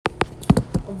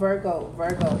Virgo,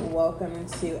 welcome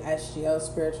to SGO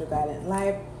Spiritual Guidance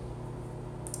Life.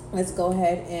 Let's go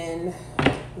ahead and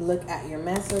look at your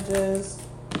messages.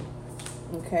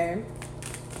 Okay.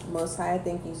 Most High,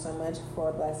 thank you so much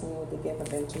for blessing me with the gift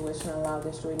of intuition. Allow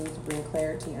this reading to bring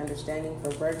clarity, understanding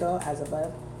for Virgo, as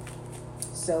above,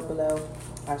 so below.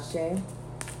 Ashe.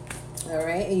 All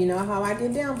right. And you know how I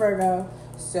get down, Virgo.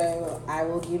 So I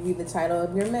will give you the title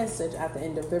of your message at the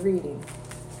end of the reading.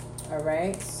 All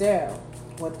right. So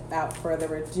without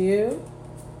further ado,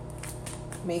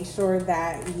 make sure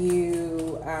that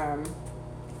you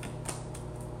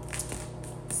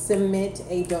submit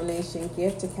a donation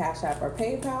gift to Cash App or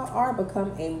PayPal, or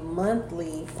become a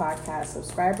monthly podcast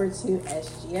subscriber to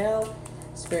SGL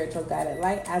Spiritual Guided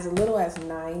Light as little as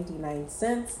 99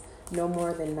 cents, no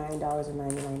more than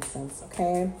 $9.99.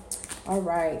 Okay. All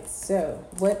right. So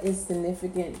what is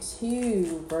significant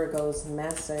to Virgo's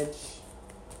message?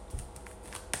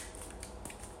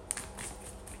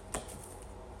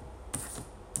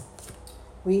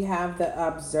 We have the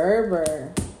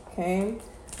Observer. Okay.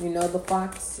 You know, the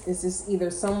fox is this either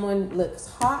someone looks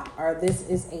hot or this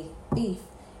is a thief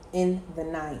in the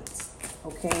night.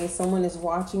 Okay. Someone is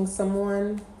watching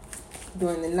someone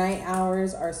during the night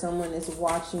hours, or someone is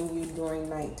watching you during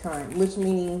nighttime, which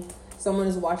meaning someone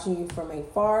is watching you from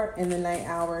afar in the night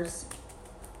hours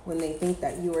when they think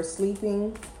that you are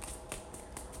sleeping.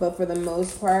 But for the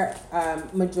most part,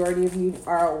 majority of you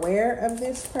are aware of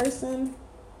this person.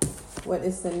 What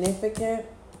is significant?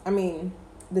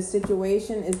 The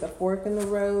situation is the fork in the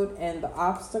road, and the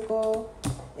obstacle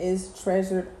is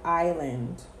Treasured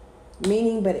Island.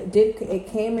 Meaning, but it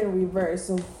came in reverse.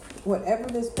 So whatever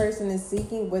this person is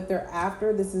seeking, what they're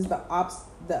after, this is the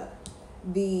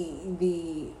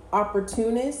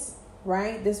opportunist,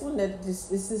 right? This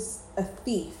is a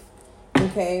thief.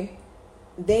 Okay,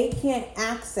 they can't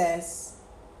access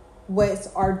what's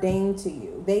ordained to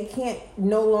you. They can't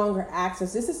no longer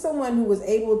access. This is someone who was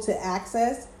able to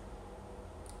access,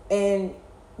 and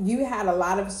you had a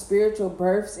lot of spiritual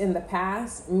births in the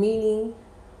past, meaning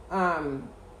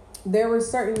there were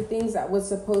certain things that you were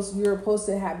supposed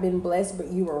to have been blessed, but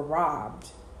you were robbed.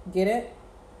 Get it?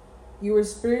 You were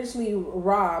spiritually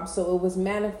robbed, so it was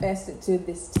manifested to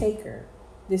this taker,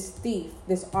 this thief,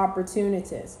 this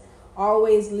opportunist,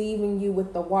 always leaving you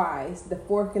with the whys, the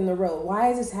fork in the road. Why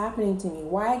is this happening to me?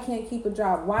 Why I can't keep a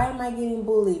job? Why am I getting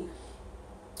bullied?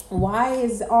 Why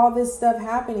is all this stuff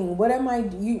happening?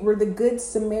 You were the good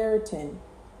Samaritan.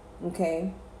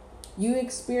 Okay. You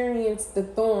experienced the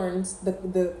thorns,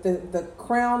 the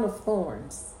crown of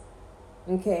thorns.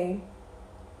 Okay.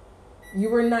 You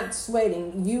were not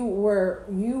sweating. You were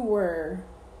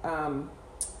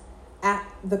at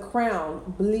the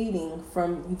crown, bleeding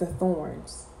from the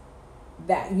thorns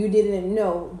that you didn't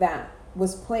know that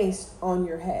was placed on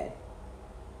your head.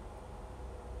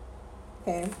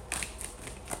 Okay.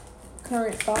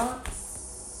 Current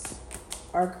thoughts,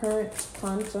 our current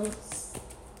conscience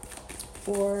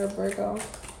for Virgo.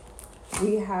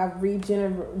 We have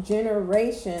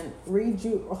regeneration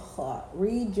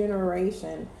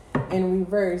in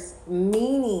reverse,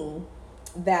 meaning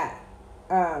that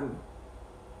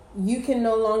you can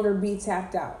no longer be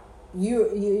tapped out.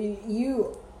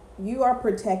 You are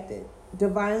protected,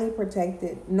 divinely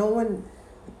protected. No one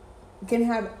can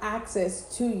have access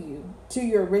to you, to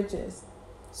your riches,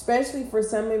 especially for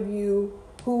some of you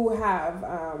who have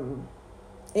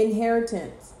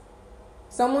inheritance.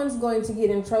 Someone's going to get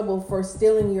in trouble for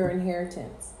stealing your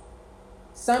inheritance.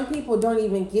 Some people don't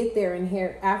even get their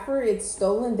inheritance. After it's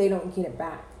stolen, they don't get it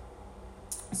back.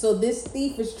 So this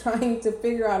thief is trying to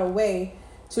figure out a way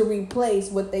to replace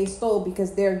what they stole,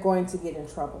 because they're going to get in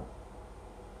trouble.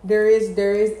 There is,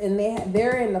 and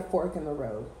they're in the fork in the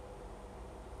road,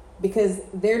 because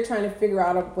they're trying to figure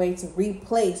out a way to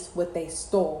replace what they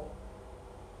stole.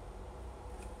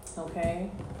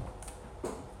 Okay.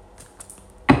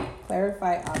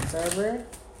 Clarify Observer.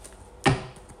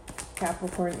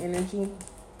 Capricorn energy.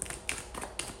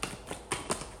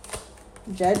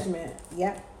 Judgment.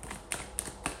 Yep.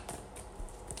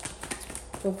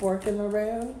 The fork in the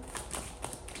road.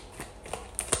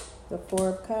 The Four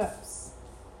of Cups.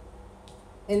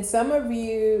 And some of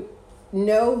you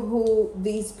know who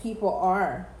these people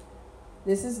are.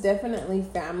 This is definitely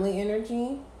family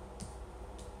energy.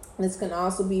 This can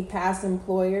also be past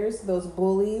employers, those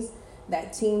bullies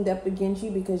that teamed up against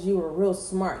you because you were real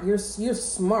smart. You're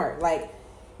smart. Like,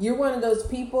 you're one of those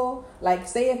people, like,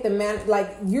 say if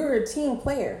you're a team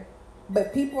player,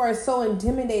 but people are so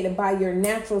intimidated by your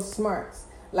natural smarts.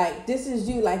 Like, this is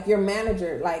you, like your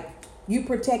manager, like you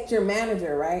protect your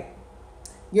manager, right?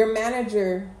 Your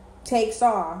manager takes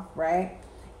off, right?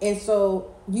 And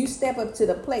so you step up to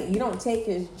the plate. You don't take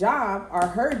his job or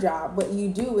her job. What you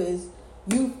do is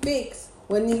you fix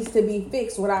what needs to be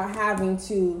fixed without having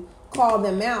to call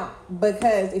them out.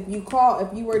 Because if you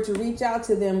were to reach out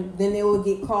to them, then they will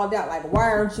get called out. Like, why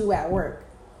aren't you at work?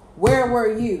 Where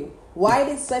were you? Why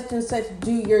did such and such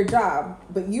do your job?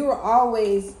 But you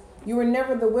were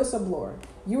never the whistleblower.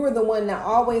 You were the one that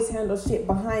always handled shit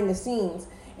behind the scenes.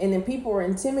 And then people were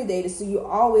intimidated. So you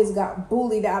always got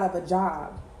bullied out of a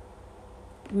job.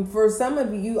 For some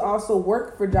of you, you also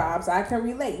worked for jobs. I can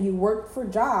relate. You worked for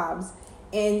jobs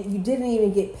and you didn't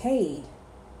even get paid.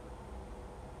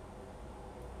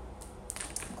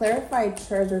 Clarified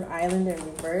Treasure Island in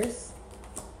reverse.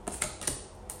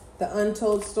 The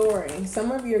untold story.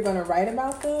 Some of you are going to write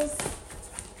about this.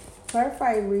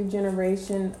 Clarified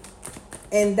regeneration.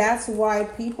 And that's why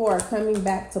people are coming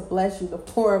back to bless you. The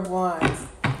Four of Wands.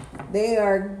 They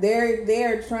are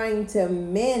trying to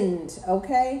mend,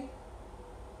 okay?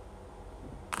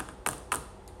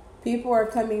 People are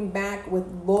coming back with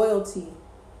loyalty.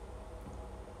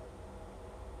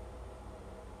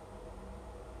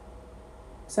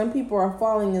 Some people are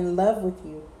falling in love with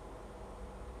you.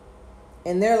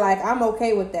 And they're like, I'm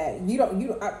okay with that.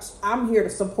 I'm here to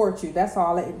support you. That's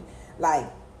all.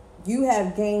 You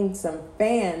have gained some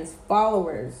fans,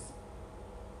 followers.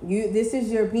 This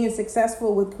is your being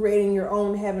successful with creating your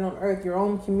own heaven on earth, your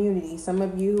own community. Some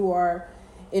of you who are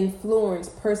influence,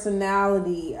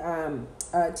 personality,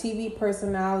 TV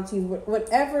personalities,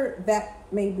 whatever that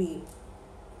may be.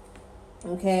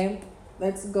 Okay,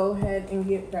 let's go ahead and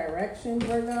get direction,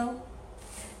 Virgo.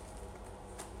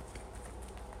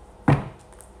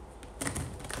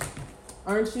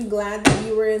 Aren't you glad that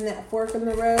you were in that fork in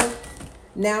the road?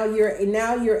 Now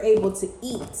you're able to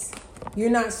eat. You're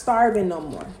not starving no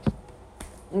more.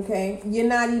 Okay, you're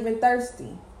not even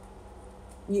thirsty.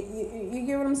 You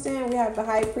get what I'm saying? We have the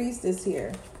high priestess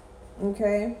here.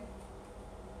 Okay.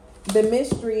 The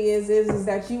mystery is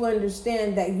that you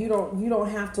understand that you don't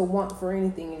have to want for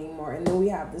anything anymore. And then we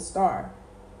have the star,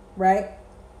 right?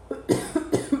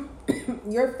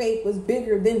 Your faith was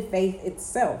bigger than faith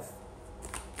itself.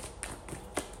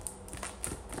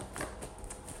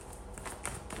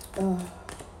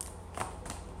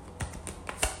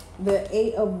 The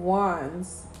Eight of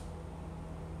Wands.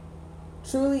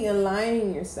 Truly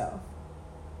aligning yourself.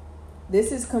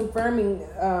 This is confirming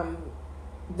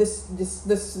the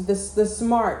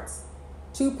smarts.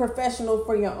 Too professional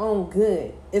for your own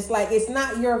good. It's like it's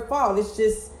not your fault. It's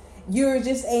just you're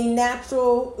just a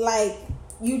natural, like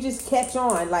you just catch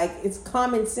on. Like it's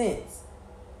common sense.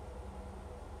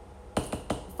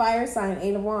 Fire sign,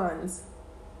 Eight of Wands.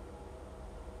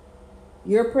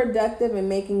 You're productive and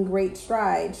making great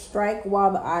strides. Strike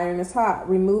while the iron is hot.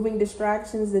 Removing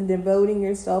distractions and devoting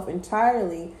yourself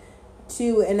entirely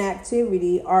to an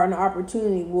activity or an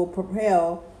opportunity will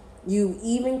propel you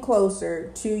even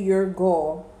closer to your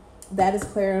goal. That is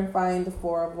clarifying the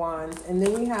Four of Wands. And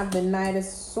then we have the Knight of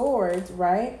Swords,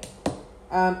 right?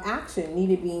 Action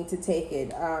needed being to take it.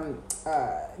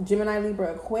 Gemini,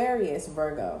 Libra, Aquarius,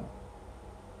 Virgo.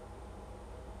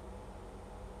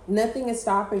 Nothing is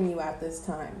stopping you at this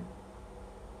time.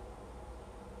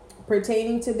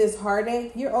 Pertaining to this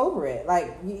heartache, you're over it.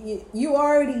 Like you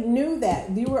already knew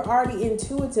that. You were already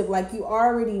intuitive. Like you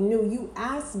already knew. You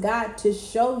asked God to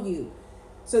show you,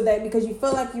 so that because you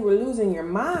felt like you were losing your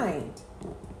mind,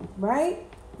 right?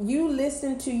 You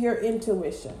listened to your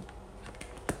intuition.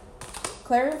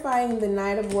 Clarifying the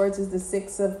Knight of Swords is the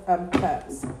Six of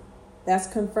Cups. That's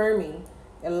confirming.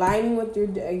 Aligning with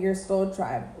your soul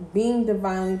tribe, being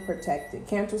divinely protected.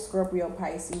 Cancer, Scorpio,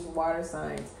 Pisces, water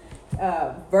signs.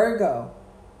 Virgo,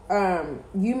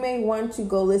 you may want to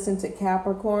go listen to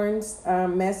Capricorn's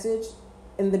message.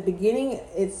 In the beginning,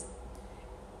 it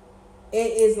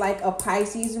is like a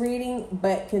Pisces reading,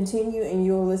 but continue and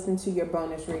you'll listen to your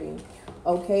bonus reading.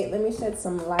 Okay, let me shed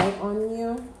some light on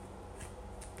you.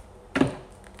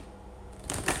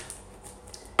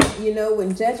 You know,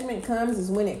 when judgment comes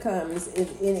is when it comes.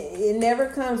 It never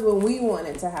comes when we want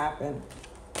it to happen.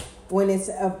 When it's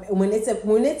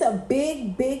a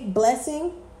big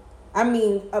blessing, I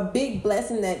mean a big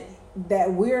blessing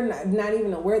that we're not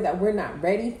even aware that we're not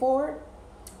ready for,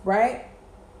 right?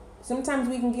 Sometimes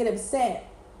we can get upset,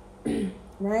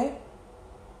 right?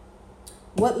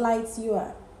 What lights you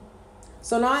up?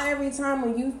 So not every time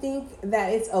when you think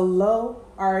that it's a low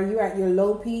or you're at your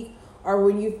low peak, or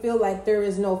when you feel like there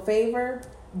is no favor,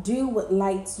 do what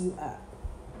lights you up.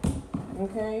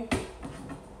 Okay?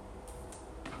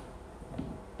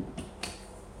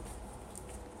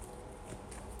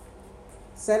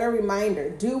 Set a reminder.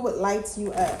 Do what lights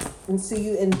you up. And so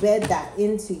you embed that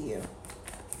into you.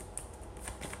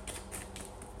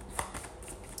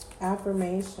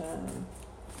 Affirmation.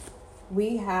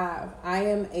 We have, I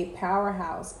am a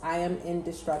powerhouse. I am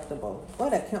indestructible.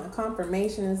 What a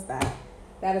confirmation is that?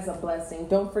 That is a blessing.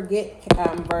 Don't forget,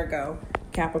 Virgo,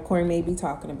 Capricorn may be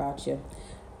talking about you.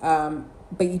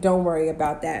 But you don't worry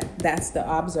about that. That's the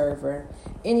observer.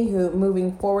 Anywho,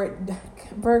 moving forward,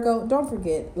 Virgo, don't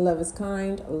forget, love is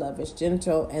kind, love is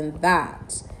gentle, and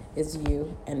that is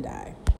you and I.